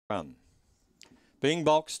run. Being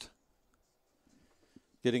boxed.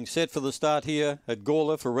 Getting set for the start here at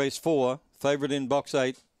Gawler for race 4. Favourite in box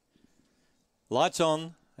 8. Lights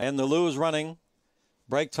on and the lure's running.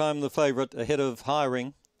 Break time the favourite ahead of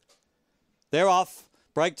Hiring. They're off.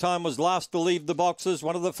 Break time was last to leave the boxes.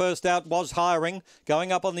 One of the first out was Hiring.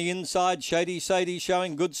 Going up on the inside, Shady Sadie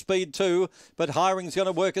showing good speed too. But Hiring's going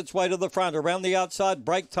to work its way to the front. Around the outside,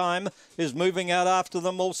 Break time is moving out after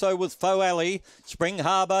them also with Faux Alley. Spring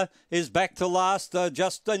Harbour is back to last,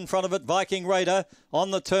 just in front of it. Viking Raider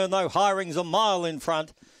on the turn though. Hiring's a mile in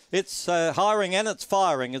front. It's Hiring and it's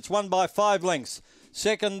Firing. It's won by 5 lengths.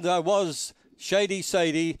 Second was Shady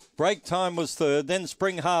Sadie. Break time was third. Then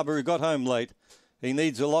Spring Harbour, who got home late. He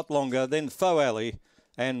needs a lot longer. Then Faux Alley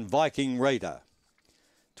and Viking Raider.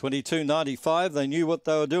 22.95. They knew what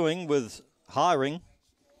they were doing with Hiring.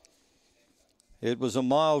 It was a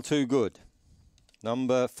mile too good.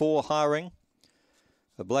 Number 4, Hiring.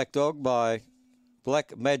 A black dog by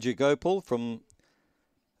Black Magic Opal from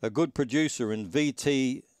a good producer in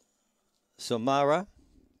VT Samara.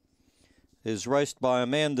 Is raced by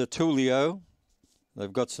Amanda Tullio.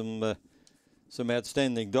 They've got some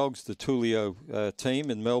outstanding dogs, the Tullio team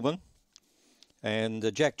in Melbourne.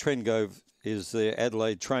 And Jack Trengove is their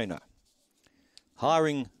Adelaide trainer.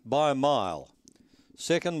 Hiring by a mile.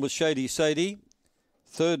 Second was Shady Sadie.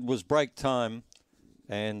 Third was Break Time.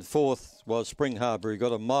 And fourth was Spring Harbour. He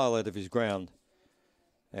got a mile out of his ground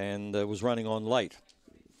and was running on late.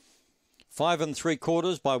 5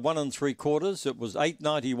 3/4 by 1 3/4. It was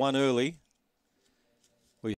 8.91 early.